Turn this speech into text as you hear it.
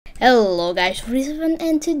Hello guys, Rizvan,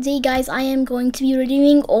 and today guys I am going to be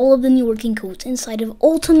reviewing all of the new working codes inside of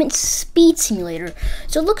Ultimate Speed Simulator.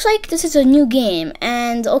 So it looks like this is a new game,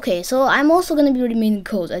 and okay, so I'm also going to be reviewing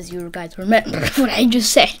codes, as you guys remember what I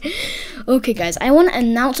just said. Okay guys, I want to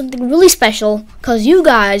announce something really special, because you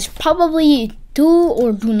guys probably do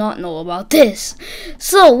or do not know about this.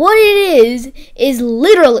 So what it is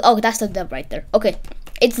literally, oh, that's the dev right there. Okay,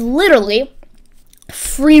 it's literally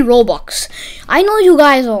free Robux. I know you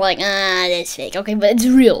guys are like, that's fake. Okay, but it's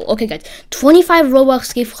real. Okay, guys, 25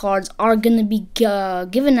 Robux gift cards are gonna be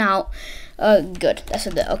given out. Good. That's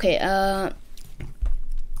it. Okay. Are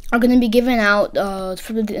gonna be given out in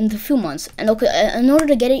a few months. And okay, in order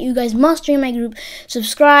to get it, you guys must join my group,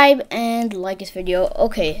 subscribe, and like this video.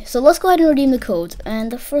 Okay, so let's go ahead and redeem the codes.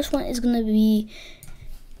 And the first one is gonna be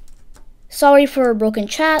sorry for a broken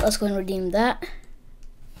chat. Let's go ahead and redeem that.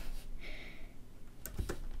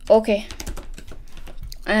 Okay,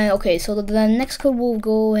 and okay, so the next code will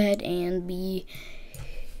go ahead and be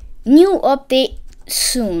new update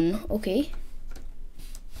soon. Okay,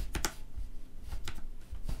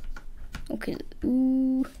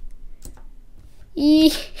 ooh,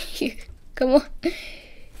 come on.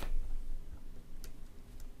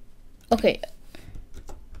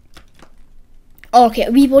 Okay,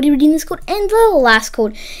 we've already redeemed this code, and the last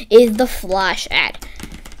code is the flash ad.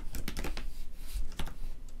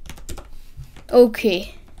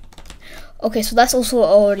 Okay, so that's also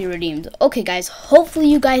already redeemed. Okay guys, hopefully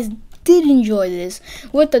you guys did enjoy this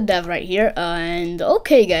with the dev right here, and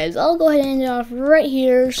okay guys, I'll go ahead and end it off right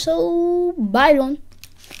here. So bye everyone.